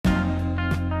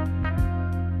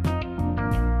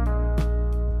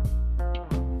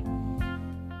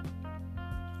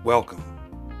Welcome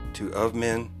to Of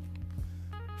Men,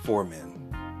 For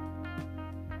Men.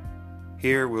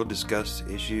 Here we'll discuss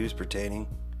issues pertaining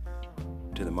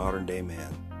to the modern day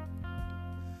man.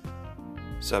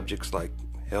 Subjects like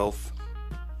health,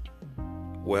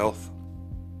 wealth,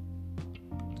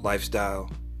 lifestyle,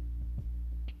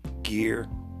 gear,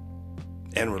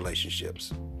 and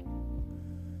relationships.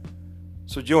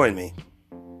 So join me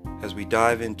as we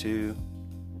dive into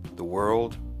the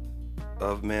world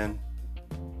of men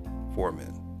for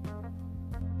men.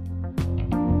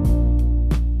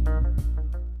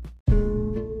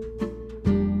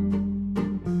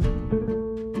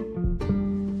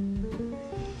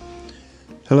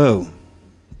 Hello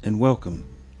and welcome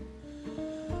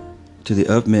to the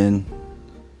Of Men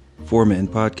For Men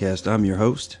podcast. I'm your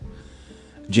host,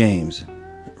 James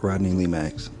Rodney Lee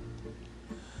Max.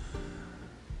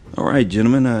 All right,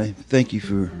 gentlemen, I thank you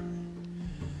for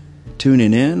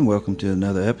tuning in. Welcome to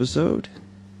another episode.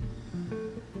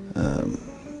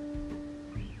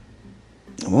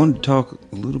 I wanted to talk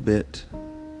a little bit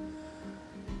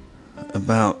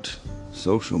about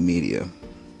social media.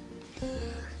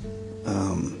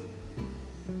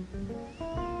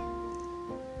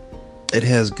 It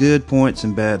has good points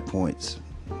and bad points.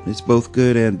 It's both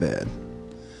good and bad.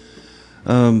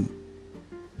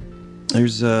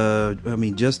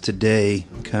 Just today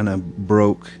kind of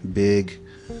broke big.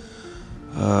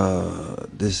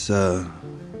 This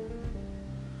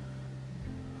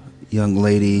young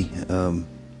lady,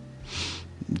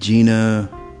 Gina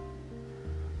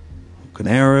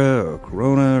Carano or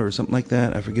Corona or something like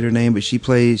that. I forget her name, but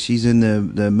she's in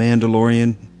the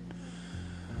Mandalorian,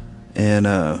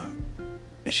 and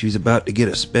she was about to get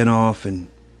a spinoff, and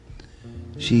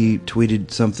she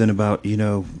tweeted something about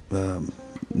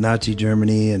Nazi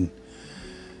Germany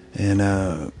and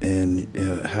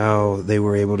how they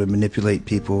were able to manipulate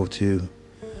people to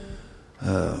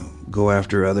go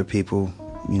after other people,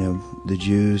 the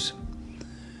Jews,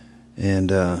 and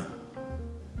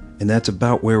that's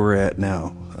about where we're at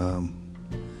now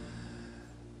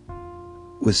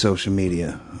with social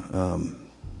media.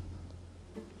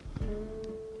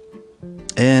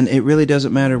 And it really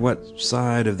doesn't matter what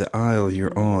side of the aisle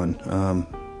you're on,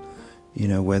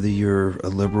 whether you're a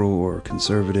liberal or a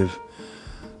conservative.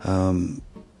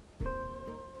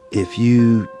 If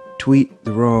you tweet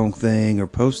the wrong thing or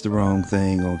post the wrong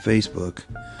thing on Facebook,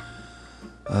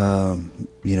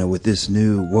 with this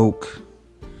new woke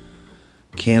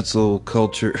cancel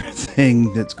culture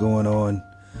thing that's going on,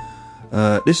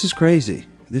 this is crazy.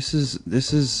 This is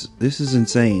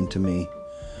insane to me.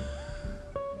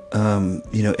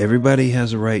 Everybody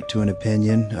has a right to an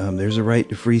opinion. There's a right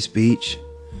to free speech.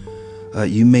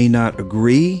 You may not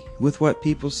agree with what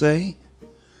people say.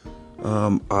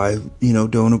 I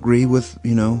don't agree with,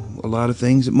 a lot of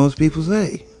things that most people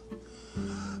say.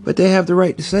 But they have the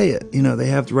right to say it. They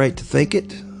have the right to think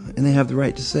it, and they have the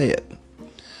right to say it.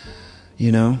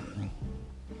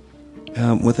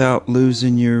 Without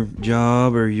losing your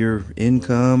job or your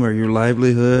income or your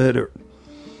livelihood or...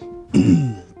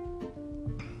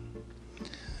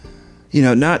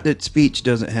 not that speech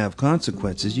doesn't have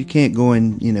consequences. You can't go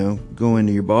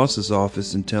into your boss's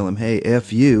office and tell him, hey,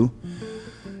 F you,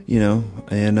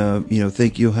 and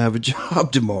think you'll have a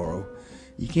job tomorrow.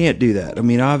 You can't do that.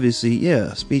 Obviously,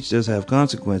 yeah, speech does have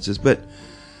consequences, but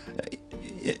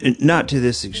not to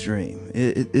this extreme.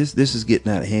 This is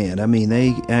getting out of hand.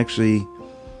 They actually,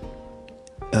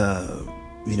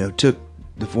 took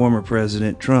the former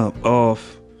President Trump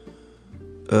off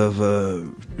of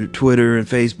Twitter and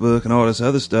Facebook and all this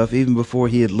other stuff even before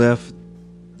he had left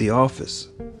the office.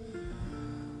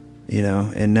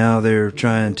 And now they're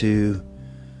trying to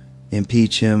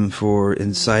impeach him for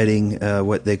inciting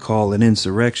what they call an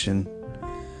insurrection.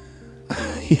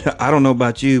 I don't know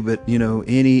about you, but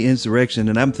any insurrection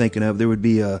that I'm thinking of, there would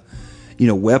be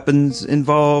weapons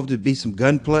involved. There'd be some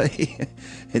gunplay,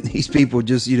 and these people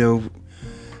just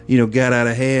got out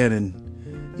of hand and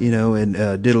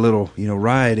did a little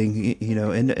rioting,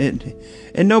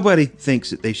 and nobody thinks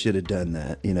that they should have done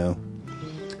that,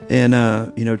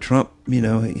 and Trump,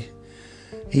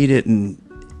 he didn't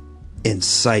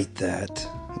incite that.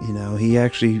 He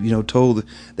actually told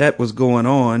that was going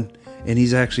on. And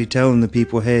he's actually telling the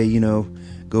people, hey,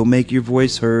 go make your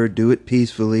voice heard, do it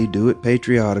peacefully, do it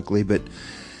patriotically. But,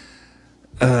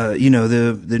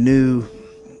 the new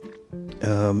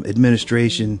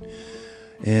administration,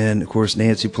 and of course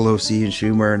Nancy Pelosi and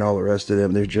Schumer and all the rest of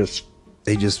them, they just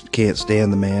can't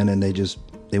stand the man, and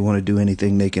they want to do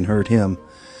anything they can hurt him.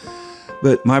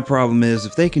 But my problem is,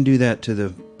 if they can do that to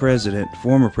the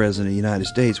former president of the United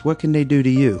States, what can they do to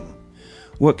you?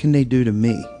 What can they do to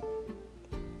me?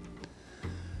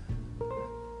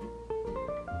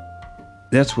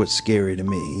 that's what's scary to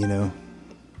me,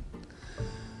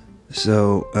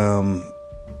 So,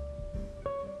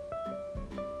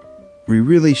 we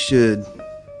really should,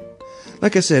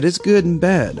 like I said, it's good and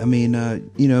bad. I mean,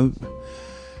 Facebook,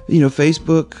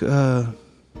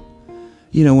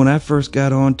 when I first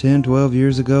got on 10, 12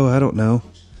 years ago, I don't know,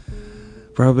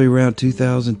 probably around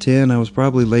 2010, I was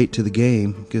probably late to the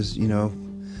game because,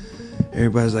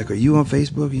 everybody's like, are you on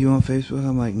Facebook? Are you on Facebook?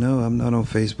 I'm like, no, I'm not on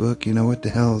Facebook. What the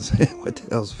hell's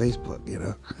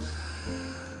Facebook,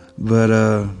 But,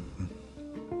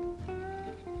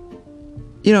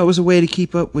 it was a way to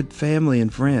keep up with family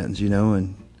and friends,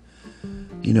 and,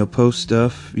 post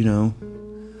stuff,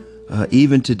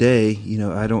 even today,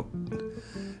 I don't,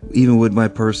 even with my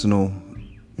personal,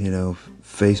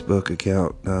 Facebook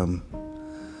account,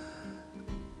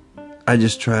 I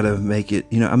just try to make it,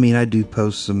 I do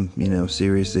post some,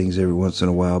 serious things every once in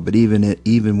a while, but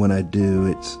even when I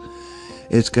do,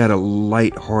 it's got a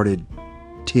light-hearted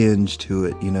tinge to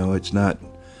it, it's not,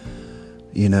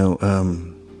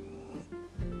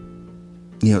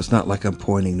 it's not like I'm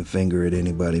pointing the finger at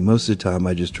anybody. Most of the time,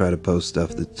 I just try to post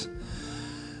stuff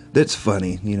that's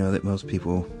funny, that most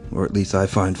people, or at least I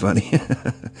find funny.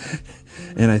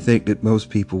 And I think that most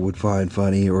people would find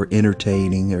funny or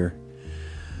entertaining or,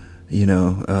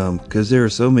 because there are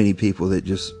so many people that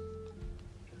just,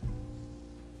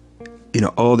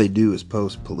 all they do is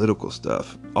post political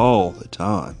stuff all the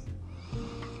time.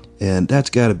 And that's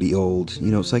got to be old.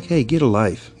 It's like, hey, get a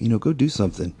life. Go do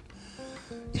something.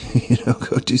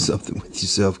 Go do something with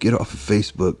yourself. Get off of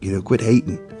Facebook. Quit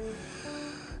hating.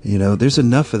 There's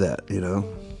enough of that,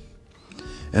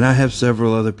 And I have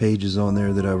several other pages on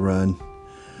there that I run.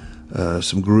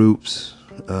 Some groups.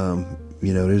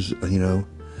 There's,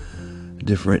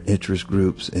 different interest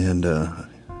groups. And,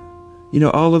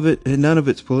 all of it, and none of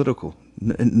it's political.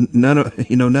 None of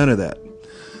that.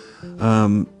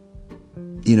 On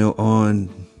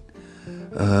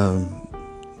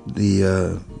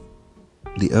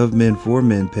the Of Men For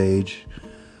Men page,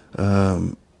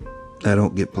 I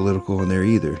don't get political on there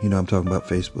either. I'm talking about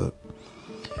Facebook.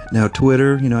 Now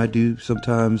Twitter, I do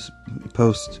sometimes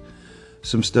post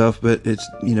some stuff, but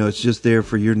it's just there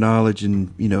for your knowledge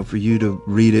and for you to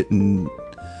read it and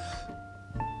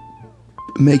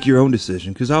make your own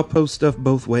decision, because I'll post stuff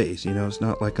both ways. It's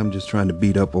not like I'm just trying to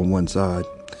beat up on one side.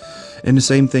 And the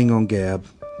same thing on Gab.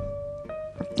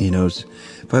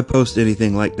 If I post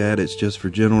anything like that, it's just for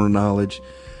general knowledge.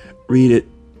 Read it,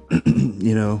 and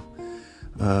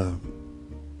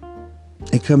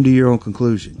come to your own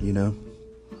conclusion.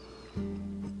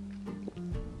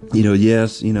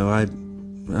 Yes,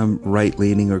 I'm right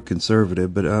leaning or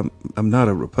conservative, but I'm not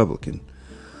a Republican.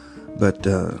 But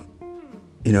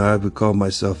I would call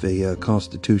myself a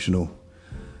constitutional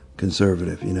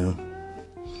conservative.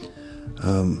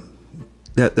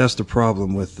 That's the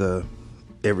problem with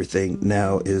everything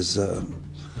now is the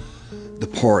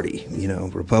party,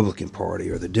 Republican Party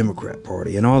or the Democrat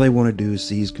Party, and all they want to do is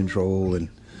seize control and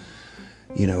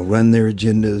run their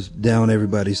agendas down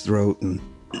everybody's throat, and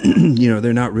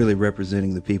they're not really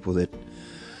representing the people that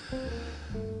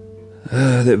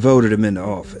voted them into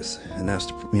office, and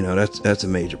that's a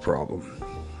major problem.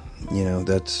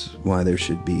 That's why there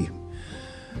should be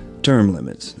term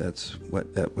limits. That's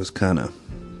what that was kind of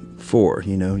for.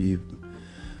 You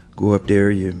go up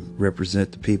there, you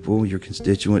represent the people, your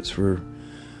constituents for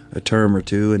a term or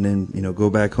two, and then go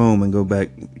back home and go back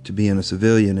to being a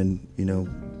civilian and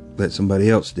let somebody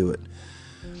else do it.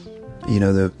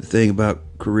 The thing about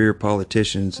career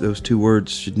politicians, those two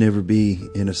words should never be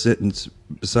in a sentence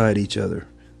beside each other.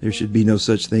 There should be no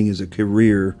such thing as a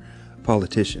career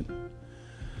politician.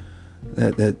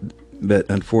 But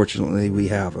unfortunately we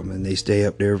have them, and they stay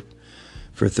up there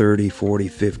for 30, 40,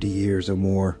 50 years or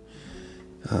more,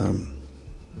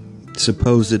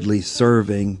 supposedly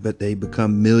serving, but they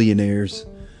become millionaires,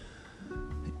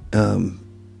 making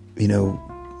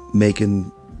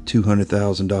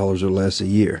 $200,000 or less a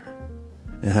year.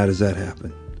 And how does that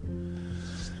happen?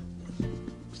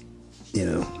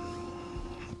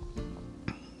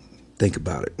 Think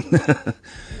about it.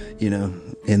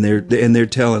 And they're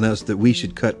telling us that we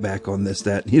should cut back on this,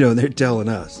 that, they're telling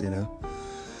us,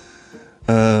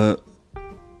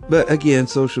 but again,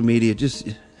 social media, just,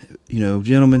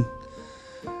 gentlemen,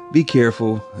 be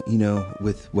careful,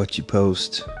 with what you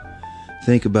post.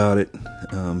 Think about it,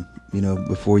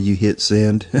 before you hit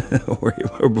send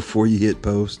or before you hit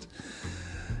post,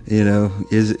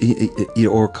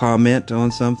 or comment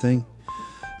on something.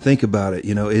 Think about it.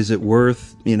 Is it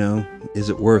worth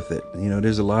it?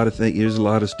 There's a lot of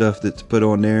stuff that's put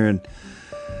on there, and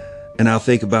and I'll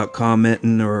think about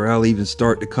commenting, or I'll even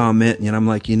start to comment, and I'm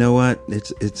like, you know what?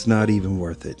 It's not even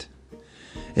worth it.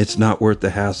 It's not worth the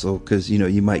hassle, because,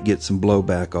 you might get some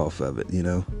blowback off of it,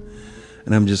 And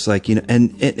I'm just like,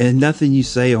 and nothing you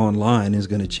say online is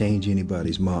going to change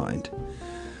anybody's mind.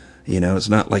 It's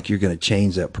not like you're going to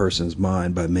change that person's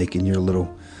mind by making your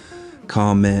little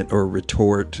comment or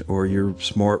retort or your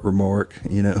smart remark,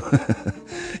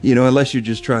 unless you're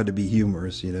just trying to be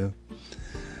humorous,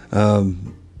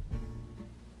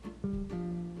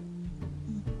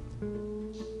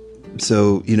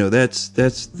 So, that's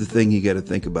the thing you got to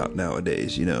think about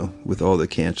nowadays, with all the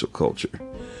cancel culture.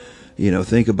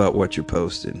 Think about what you're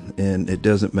posting, and it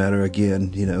doesn't matter,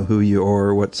 again, who you are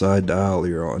or what side of the aisle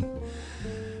you're on.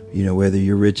 Whether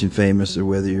you're rich and famous or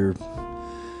whether you're,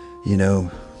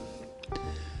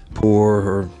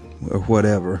 poor or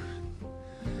whatever,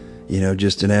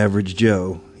 just an average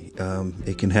Joe,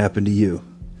 it can happen to you.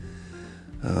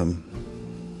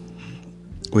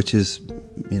 Which is,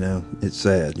 it's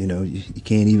sad, you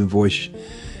can't even voice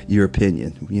your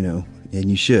opinion, and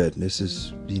you should. This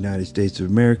is the United States of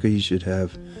America. You should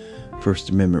have First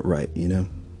Amendment right,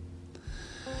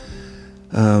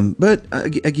 But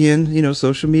again,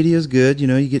 social media is good.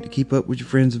 You get to keep up with your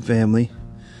friends and family.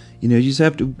 You just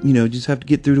have to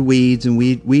get through the weeds and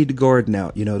weed the garden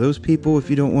out. Those people, if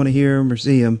you don't want to hear them or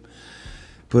see them,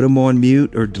 put them on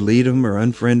mute or delete them or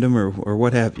unfriend them or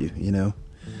what have you,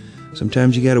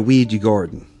 Sometimes you got to weed your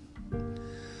garden.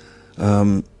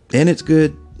 And it's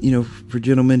good, for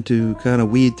gentlemen to kind of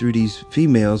weed through these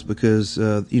females because,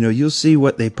 you'll see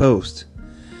what they post.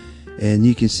 And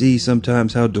you can see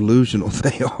sometimes how delusional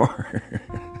they are.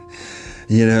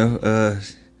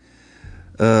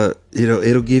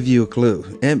 It'll give you a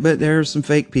clue. But there are some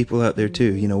fake people out there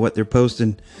too. What they're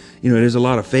posting, there's a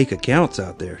lot of fake accounts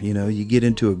out there. You get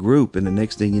into a group and the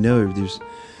next thing you know, there's,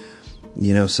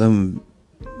 some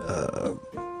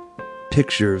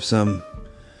picture of some,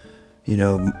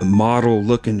 model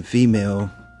looking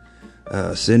female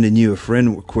sending you a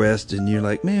friend request, and you're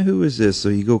like, man, who is this? So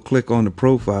you go click on the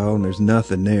profile and there's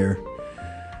nothing there,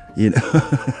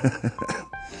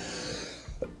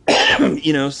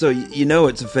 so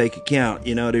it's a fake account.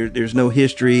 There's no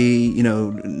history,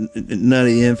 none of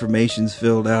the information's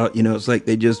filled out. It's like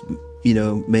they just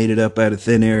made it up out of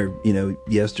thin air,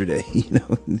 yesterday.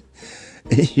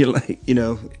 You're like,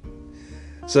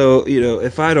 so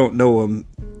if I don't know them,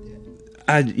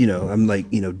 I'm like,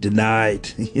 denied.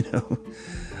 It's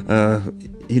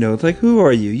like, who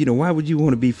are you? Why would you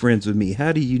want to be friends with me?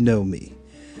 How do you know me?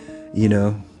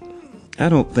 I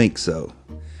don't think so.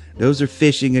 Those are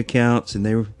phishing accounts, and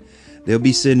they'll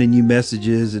be sending you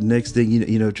messages, and next thing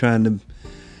trying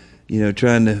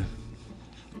to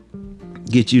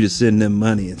get you to send them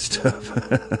money and stuff.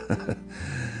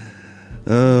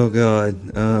 Oh God.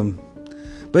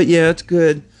 But yeah, it's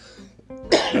good.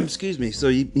 Excuse me. So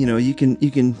you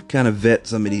can kind of vet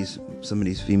some of these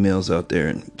females out there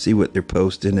and see what they're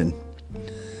posting and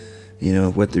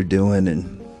what they're doing,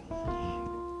 and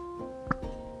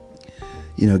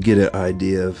get an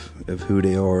idea of who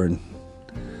they are, and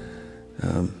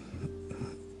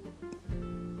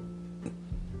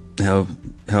how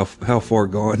far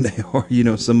gone they are.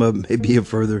 Some of them may be a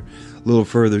little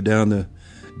further down the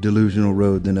delusional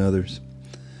road than others.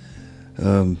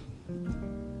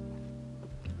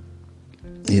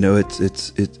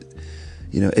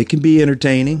 It can be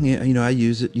entertaining. I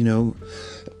use it.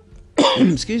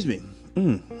 Excuse me.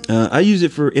 I use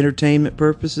it for entertainment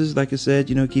purposes. Like I said,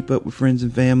 keep up with friends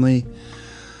and family.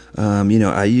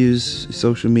 I use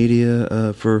social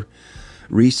media for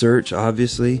research,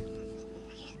 obviously.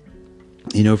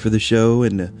 For the show,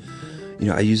 and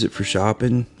I use it for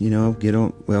shopping. Get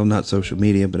on. Well, not social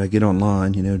media, but I get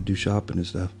online. Do shopping and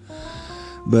stuff.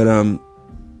 But of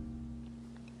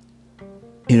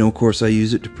course, I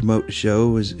use it to promote the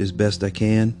show as best I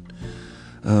can.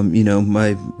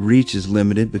 My reach is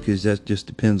limited because that just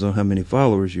depends on how many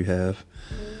followers you have.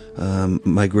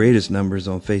 My greatest number is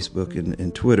on Facebook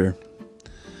and Twitter.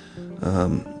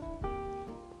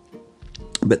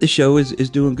 But the show is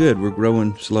doing good. We're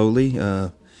growing slowly,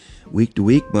 week to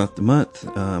week, month to month.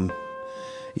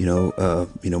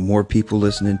 More people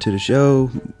listening to the show,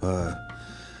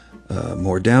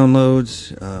 more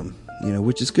downloads,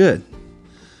 which is good.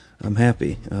 I'm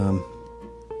happy.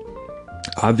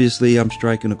 Obviously, I'm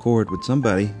striking a chord with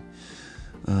somebody.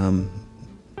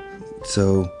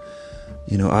 So,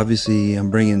 obviously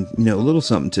I'm bringing, a little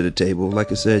something to the table.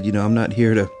 Like I said, I'm not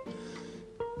here to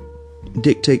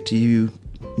dictate to you,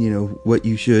 what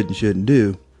you should and shouldn't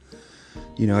do.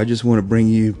 I just want to bring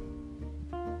you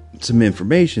some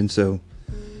information so,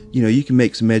 you can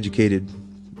make some educated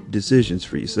decisions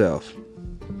for yourself.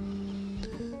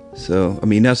 So, I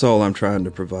mean, that's all I'm trying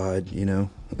to provide,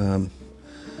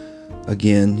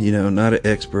 again, not an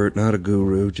expert, not a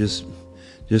guru, just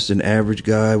an average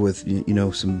guy with,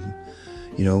 some,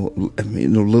 a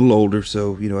little older.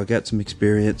 So, I got some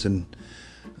experience and,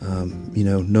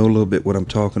 know a little bit what I'm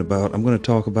talking about. I'm going to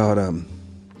talk about,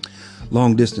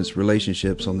 long distance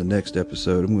relationships on the next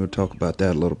episode. I'm going to talk about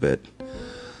that a little bit.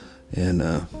 And,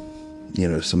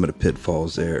 some of the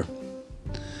pitfalls there.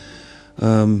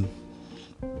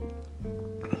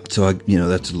 So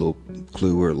that's a little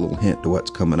clue or a little hint to what's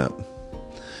coming up.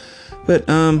 But,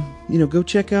 go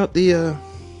check out the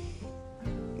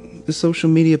social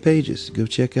media pages. Go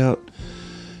check out,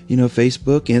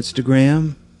 Facebook,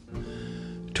 Instagram,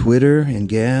 Twitter, and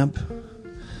Gab.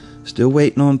 Still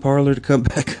waiting on Parler to come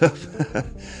back up.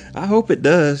 I hope it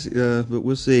does, but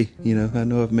we'll see. I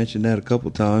know I've mentioned that a couple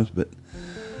times, but,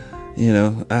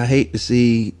 I hate to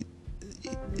see...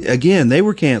 Again, they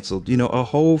were canceled. A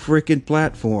whole freaking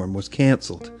platform was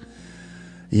canceled.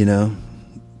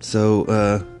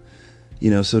 So,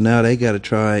 so now they got to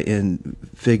try and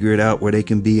figure it out where they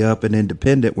can be up and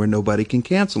independent, where nobody can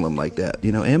cancel them like that.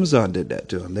 Amazon did that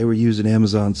to them. They were using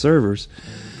Amazon servers,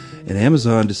 and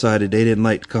Amazon decided they didn't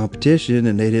like the competition,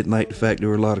 and they didn't like the fact there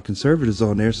were a lot of conservatives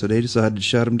on there, so they decided to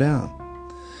shut them down.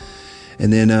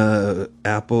 And then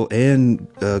Apple and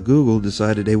Google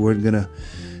decided they weren't going to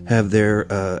have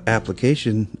their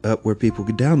application up where people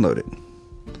could download it.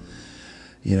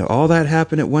 All that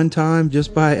happened at one time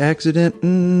just by accident?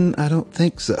 I don't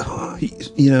think so.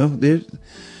 There's,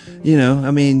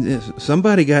 if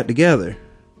somebody got together,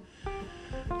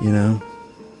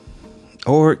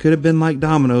 or it could have been like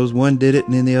dominoes. One did it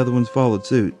and then the other ones followed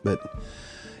suit. But,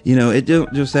 it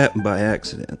didn't just happen by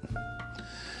accident.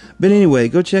 But anyway,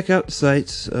 go check out the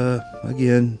sites.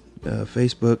 Again,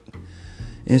 Facebook,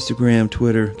 Instagram,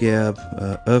 Twitter, Gab,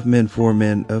 Of Men For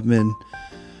Men, Of Men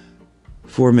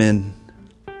For Men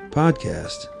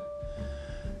podcast.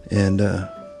 And,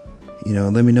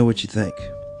 let me know what you think.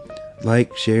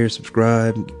 Like, share,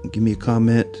 subscribe, give me a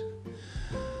comment.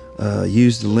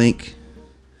 Use the link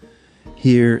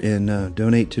here and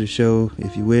donate to the show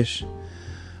if you wish.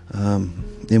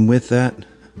 And with that,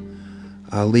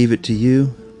 I'll leave it to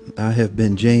you. I have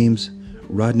been James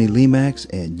Rodney Lemax,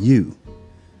 and you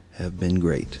have been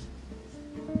great.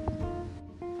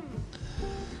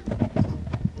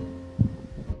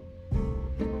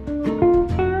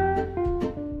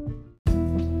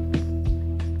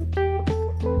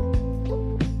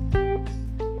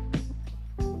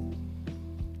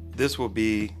 This will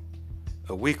be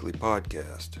a weekly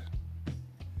podcast.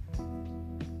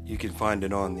 You can find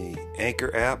it on the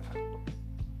Anchor app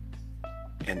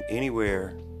and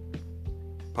anywhere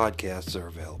podcasts are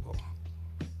available.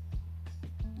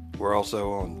 We're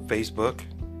also on Facebook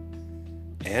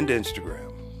and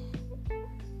Instagram.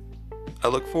 I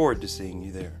look forward to seeing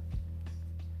you there.